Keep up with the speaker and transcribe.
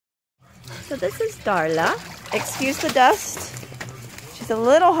So this is Darla. Excuse the dust. She's a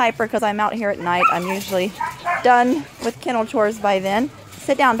little hyper because I'm out here at night. I'm usually done with kennel chores by then.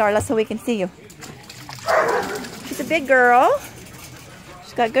 Sit down, Darla, so we can see you. She's a big girl.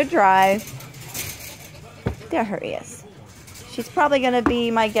 She's got good drive. There her is. She's probably going to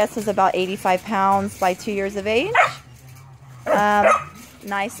be, my guess is about 85 pounds by 2 years of age.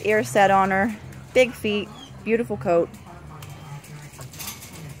 Nice ear set on her. Big feet. Beautiful coat.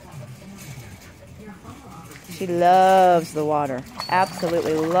 She loves the water.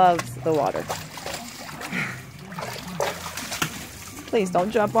 Absolutely loves the water. Please don't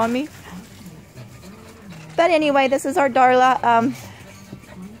jump on me. But anyway, this is our Darla.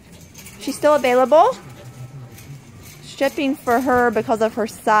 She's still available. Shipping for her, because of her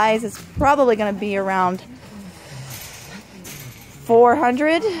size, is probably going to be around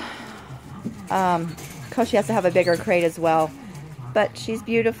 $400. Because she has to have a bigger crate as well. But she's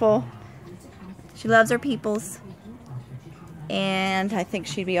beautiful. She loves her peoples. And I think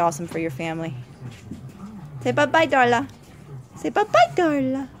she'd be awesome for your family. Say bye-bye, Darla. Say bye-bye,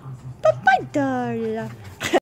 Darla. Bye-bye, Darla.